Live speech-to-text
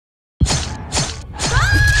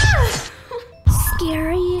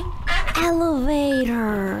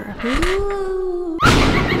elevator. Ooh.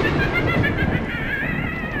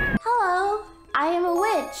 Hello, I am a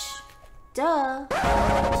witch. Duh.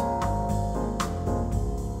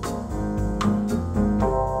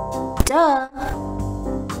 Duh.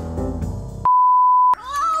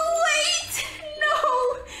 Oh, wait! No!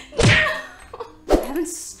 No! I haven't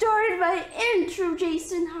started my intro,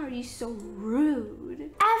 Jason. How are you so rude?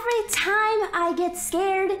 Every time I get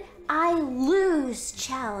scared, I lose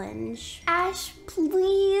challenge. Ash,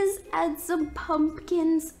 please add some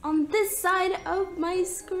pumpkins on this side of my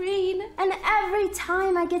screen. And every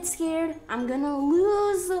time I get scared, I'm gonna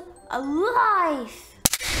lose a life.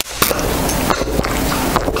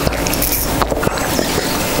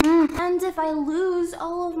 And if I lose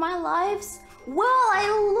all of my lives, will I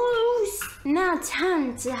lose? Now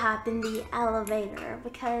time to hop in the elevator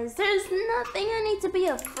because there's nothing I need to be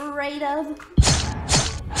afraid of.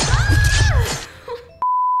 Ah!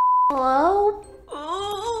 Hello?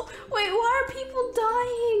 Oh, wait, why are people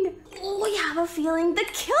dying? Oh, I have a feeling the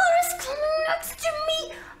killer is coming next to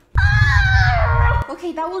me. Ah!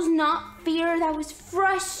 Okay, that was not fear, that was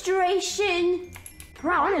frustration.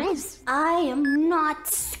 Promise. I am not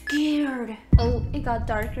scared. Oh, it got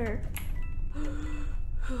darker. Who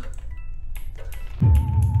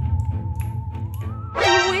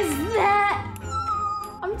is that?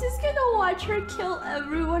 I'm just gonna watch her kill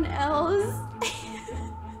everyone else.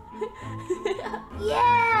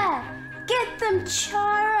 Yeah! Get them,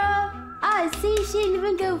 Chara! I see, she didn't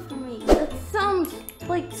even go for me. That sounds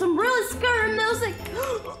like some really scary music.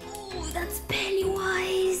 Oh, that's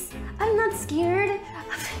Pennywise. I'm not scared.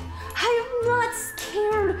 I am not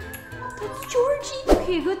scared. That's Georgie.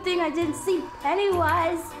 Okay, good thing I didn't see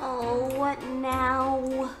Pennywise. Oh, what now?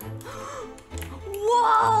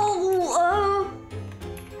 Whoa!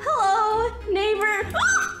 Hello, neighbor.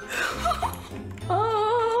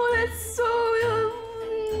 Oh, that's so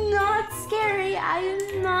not scary. I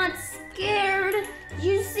am not scared.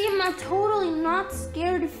 You see my totally not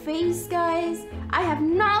scared face, guys? I have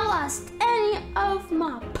not lost any of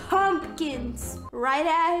my pumpkins. Right,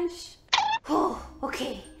 Ash? Oh,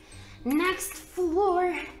 okay. Next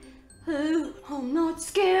floor. I'm not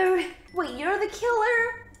scared. Wait, you're the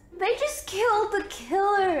killer? They just killed the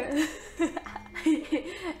killer.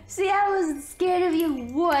 See, I wasn't scared of you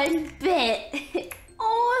one bit.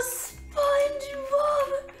 Oh,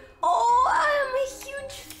 SpongeBob. Oh, I am a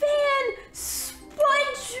huge fan.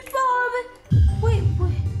 SpongeBob. Wait,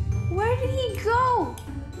 where did he go?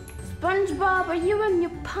 SpongeBob, are you in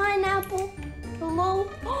your pineapple? Hello?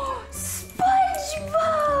 Oh,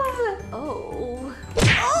 SpongeBob. Oh.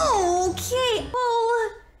 Oh, okay.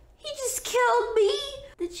 Well, he just killed me.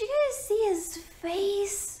 Did you guys see his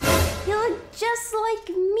face? He looked just like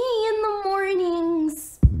me in the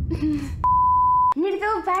mornings. I need to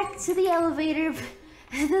go back to the elevator.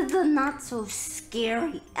 The not so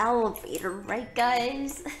scary elevator, right,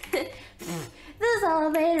 guys? This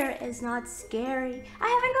elevator is not scary. I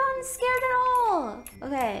haven't gotten scared at all.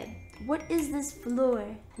 Okay, what is this floor?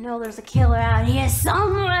 I know there's a killer out here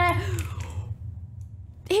somewhere.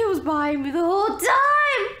 He was behind me the whole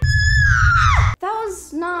time. That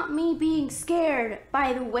was not me being scared,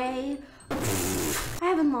 by the way. I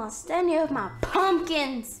haven't lost any of my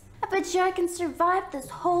pumpkins. I bet you I can survive this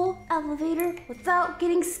whole elevator without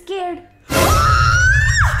getting scared. Is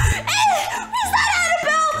that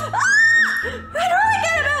Annabelle? I don't like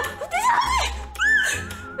Annabelle.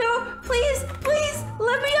 No, please, please,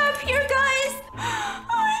 let me up here, guys.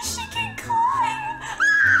 Oh, she can climb.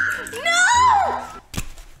 No!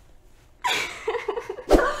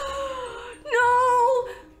 No!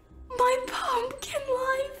 My pumpkin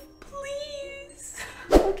life, please.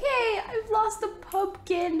 Okay, I've lost a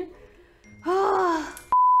pumpkin.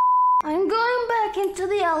 I'm going back into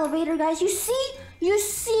the elevator, guys. You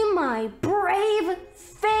see my brave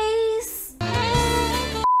face?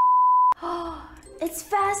 It's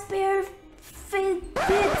Fazbear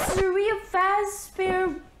Pizzeria.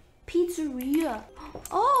 Fazbear Pizzeria.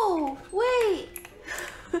 Oh, wait.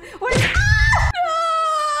 What is... No!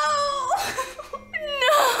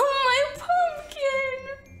 No, my pumpkin!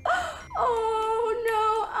 Oh no,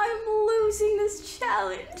 I'm losing this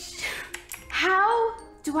challenge. How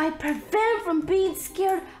do I prevent from being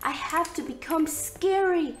scared? I have to become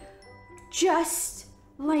scary. Just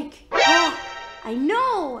like... Oh, I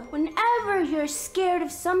know! Whenever you're scared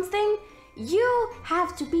of something, you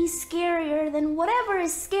have to be scarier than whatever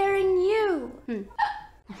is scaring you. How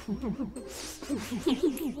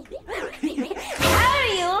do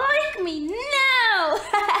you like me now?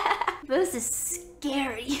 This is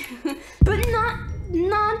scary, but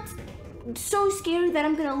not so scared that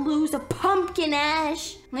I'm gonna lose a pumpkin,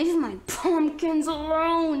 Ash. Leave my pumpkins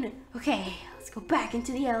alone. Okay, let's go back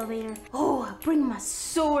into the elevator. Oh, I'll bring my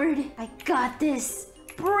sword. I got this.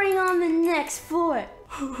 Bring on the next floor.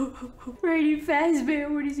 Freddy Fazbear,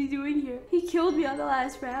 what is he doing here? He killed me on the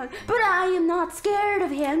last round, but I am not scared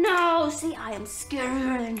of him. No, see, I am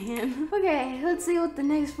scarier than him. Okay, let's see what the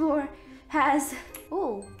next floor has.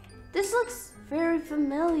 Oh, this looks very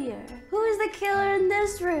familiar. Who is the killer in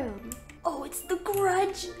this room? Oh, it's the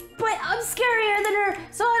Grudge, but I'm scarier than her,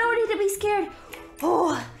 so I don't need to be scared.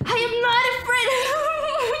 Oh, I am not afraid.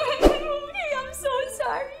 Okay, I'm so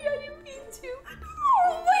sorry. I didn't mean to.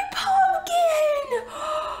 Oh, my pumpkin!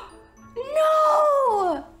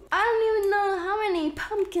 No! I don't even know how many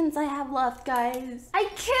pumpkins I have left, guys. I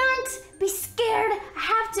can't be scared. I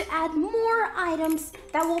have to add more items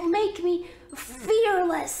that will make me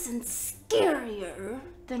fearless and scarier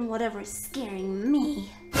than whatever's scaring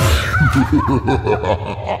me.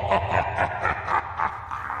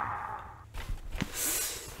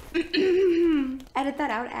 Edit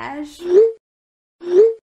that out, Ash.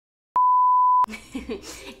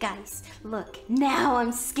 Guys, look, now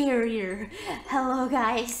I'm scarier. Hello,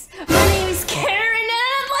 guys. My name is Karen, and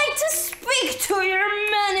I'd like to speak to your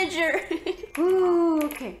manager. Ooh,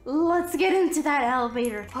 okay, let's get into that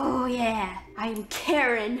elevator. Oh, yeah, I'm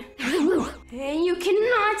Karen. And you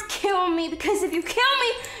cannot kill me, because if you kill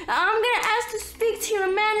me, I'm gonna ask to speak to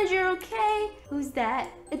your manager, okay? Who's that?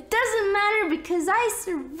 It doesn't matter because I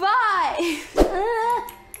survived.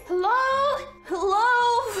 Hello?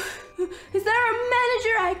 Hello? Is there a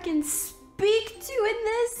manager I can speak to in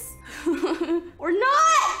this? Or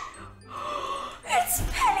not? It's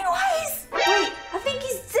Pennywise! Wait, I think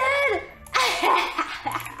he's dead!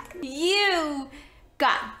 You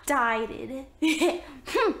got dieted.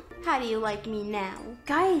 How do you like me now?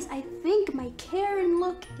 Guys, I think my Karen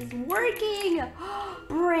look is working.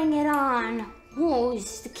 Bring it on.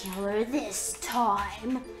 Who's the killer this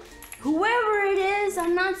time? Whoever it is,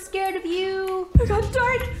 I'm not scared of you. It got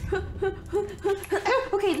dark.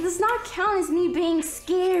 Okay, this does not count as me being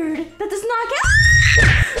scared. That does not count.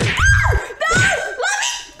 No! Let me!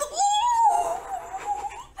 Ooh,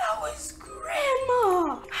 that was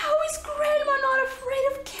Grandma. How is Grandma not afraid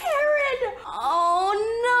of Karen? Oh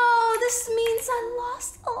no, this means I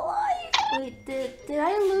lost a life. Wait, did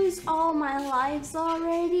I lose all my lives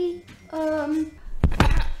already?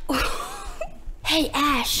 Hey,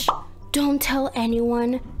 Ash. Don't tell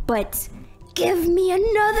anyone, but give me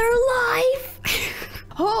another life.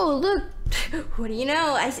 Oh, look. What do you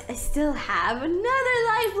know? I still have another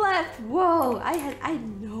life left. Whoa, I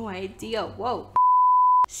had no idea. Whoa.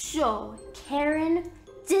 So, Karen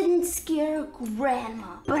didn't scare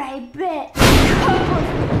Grandma, but I bet a cup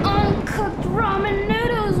of uncooked ramen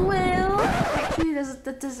noodles will. Actually,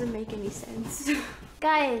 that doesn't make any sense.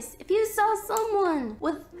 Guys, if you saw someone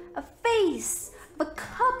with a face, a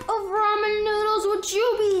cup of ramen noodles, would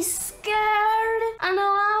you be scared? I know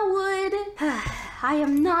I would. I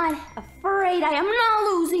am not afraid. I am not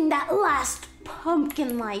losing that last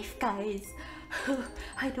pumpkin life, guys.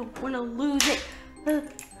 I don't want to lose it.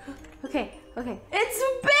 Okay. It's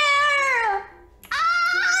a bear!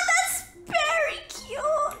 Ah, that's very cute.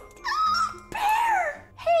 Ah, bear!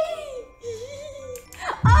 Hey!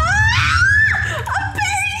 I'm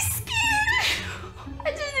very scared. I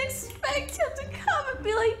didn't expect him to come and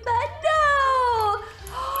be like that. No!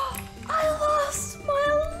 I lost my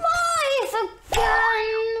life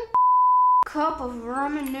again. Cup of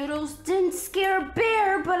ramen noodles didn't scare a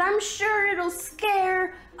bear, but I'm sure it'll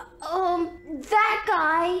scare that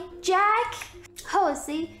guy, Jack. Oh,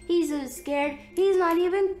 see, he's so scared, he's not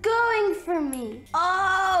even going for me.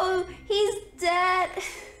 Oh, he's dead.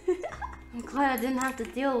 I'm glad I didn't have to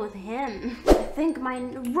deal with him. I think my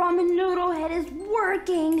ramen noodle head is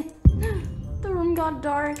working. The room got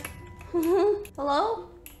dark. Hello?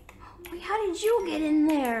 Wait, how did you get in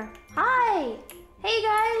there? Hi. Hey,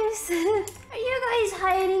 guys. Are you guys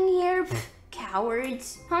hiding here?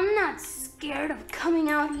 Cowards. I'm not scared of coming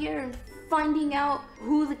out here and finding out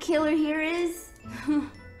who the killer here is. Oh,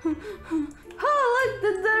 look,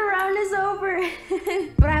 the round is over.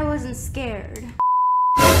 But I wasn't scared.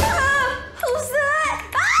 Ah, who's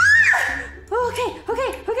that? Ah! Okay.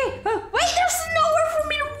 Wait, there's nowhere for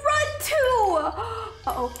me to run to.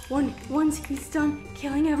 Uh-oh, once he's done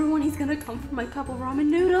killing everyone, he's gonna come for my cup of ramen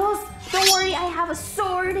noodles. Don't worry, I have a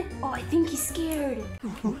sword. Oh, I think he's scared.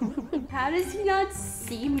 How does he not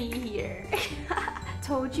see me here?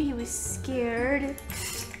 Told you he was scared.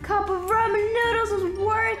 Cup of ramen noodles is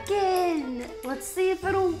working. Let's see if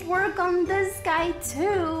it'll work on this guy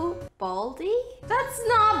too. Baldy? That's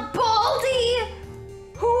not Baldy!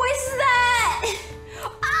 Who is that?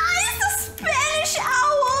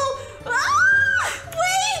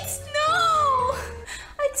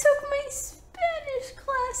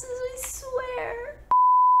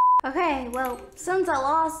 Okay, well, since I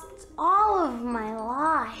lost all of my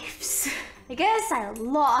lives, I guess I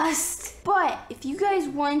lost. But if you guys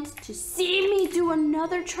want to see me do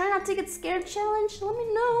another try not to get scared challenge, let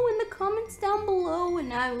me know in the comments down below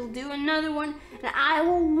and I will do another one and I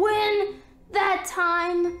will win that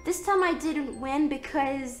time. This time I didn't win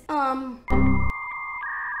because, I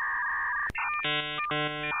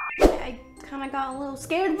kind of got a little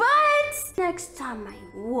scared, but next time I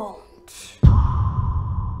won't.